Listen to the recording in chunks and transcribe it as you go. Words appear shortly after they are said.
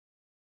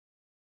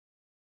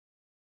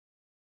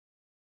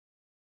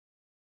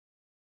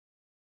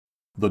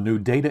The new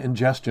data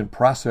ingestion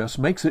process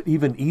makes it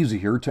even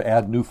easier to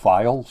add new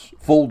files,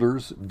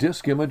 folders,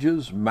 disk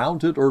images,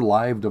 mounted or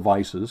live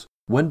devices,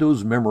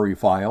 Windows memory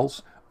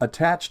files,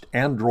 attached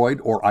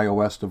Android or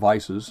iOS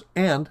devices,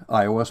 and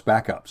iOS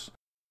backups.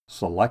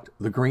 Select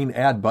the green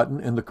Add button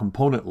in the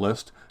component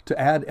list to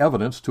add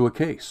evidence to a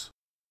case.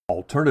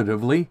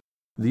 Alternatively,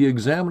 the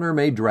examiner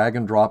may drag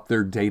and drop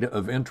their data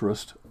of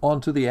interest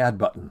onto the Add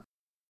button.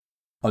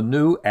 A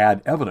new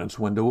Add Evidence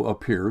window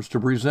appears to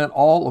present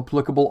all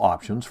applicable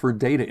options for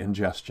data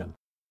ingestion.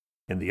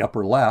 In the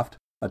upper left,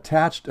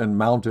 attached and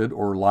mounted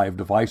or live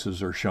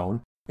devices are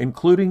shown,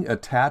 including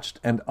attached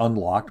and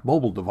unlocked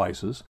mobile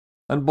devices,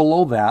 and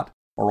below that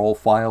are all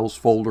files,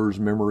 folders,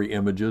 memory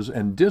images,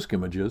 and disk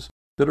images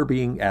that are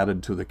being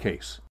added to the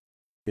case.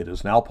 It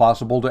is now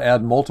possible to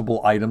add multiple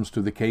items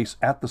to the case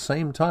at the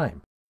same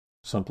time.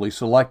 Simply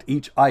select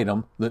each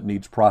item that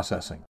needs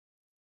processing.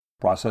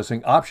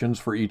 Processing options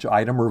for each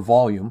item or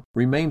volume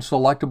remain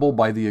selectable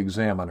by the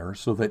examiner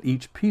so that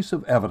each piece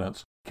of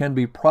evidence can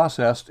be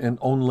processed in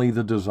only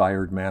the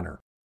desired manner.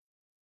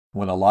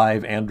 When a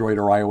live Android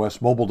or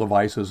iOS mobile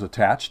device is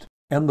attached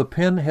and the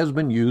PIN has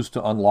been used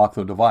to unlock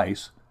the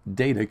device,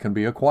 data can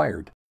be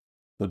acquired.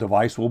 The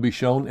device will be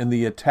shown in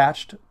the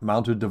Attached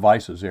Mounted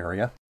Devices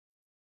area.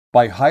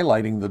 By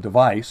highlighting the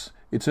device,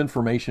 its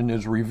information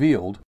is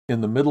revealed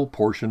in the middle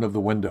portion of the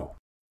window.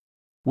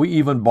 We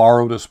even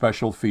borrowed a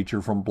special feature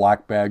from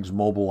BlackBag's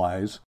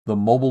Mobilize, the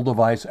mobile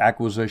device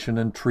acquisition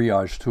and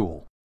triage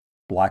tool.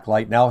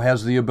 BlackLight now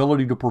has the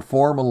ability to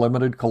perform a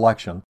limited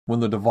collection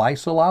when the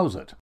device allows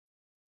it.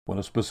 When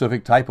a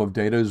specific type of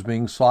data is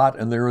being sought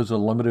and there is a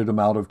limited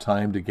amount of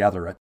time to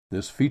gather it,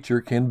 this feature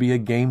can be a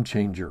game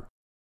changer.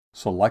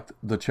 Select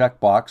the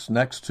checkbox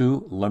next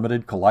to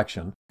Limited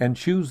Collection and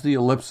choose the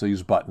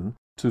ellipses button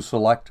to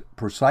select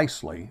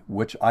precisely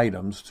which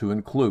items to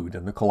include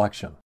in the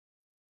collection.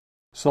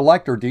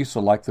 Select or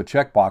deselect the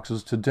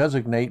checkboxes to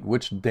designate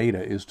which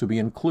data is to be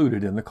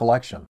included in the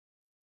collection.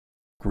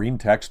 Green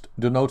text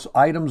denotes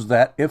items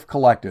that, if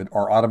collected,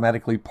 are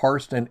automatically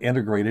parsed and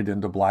integrated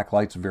into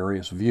BlackLight's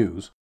various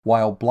views,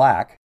 while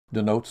black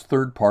denotes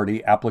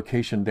third-party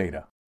application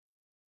data.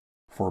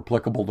 For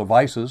applicable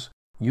devices,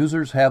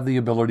 users have the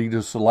ability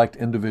to select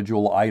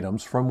individual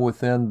items from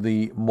within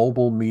the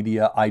Mobile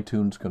Media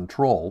iTunes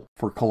control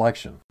for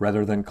collection,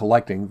 rather than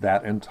collecting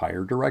that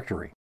entire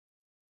directory.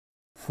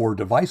 For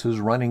devices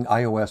running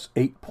iOS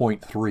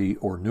 8.3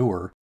 or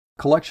newer,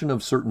 collection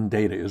of certain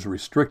data is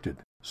restricted,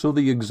 so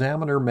the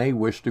examiner may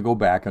wish to go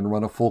back and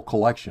run a full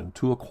collection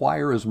to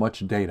acquire as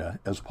much data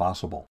as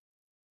possible.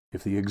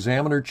 If the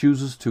examiner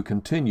chooses to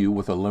continue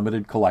with a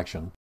limited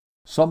collection,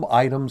 some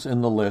items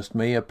in the list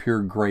may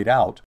appear grayed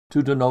out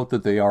to denote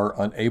that they are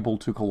unable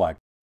to collect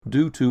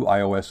due to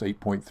iOS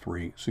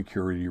 8.3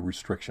 security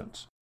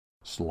restrictions.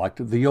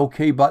 Select the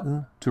OK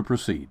button to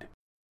proceed.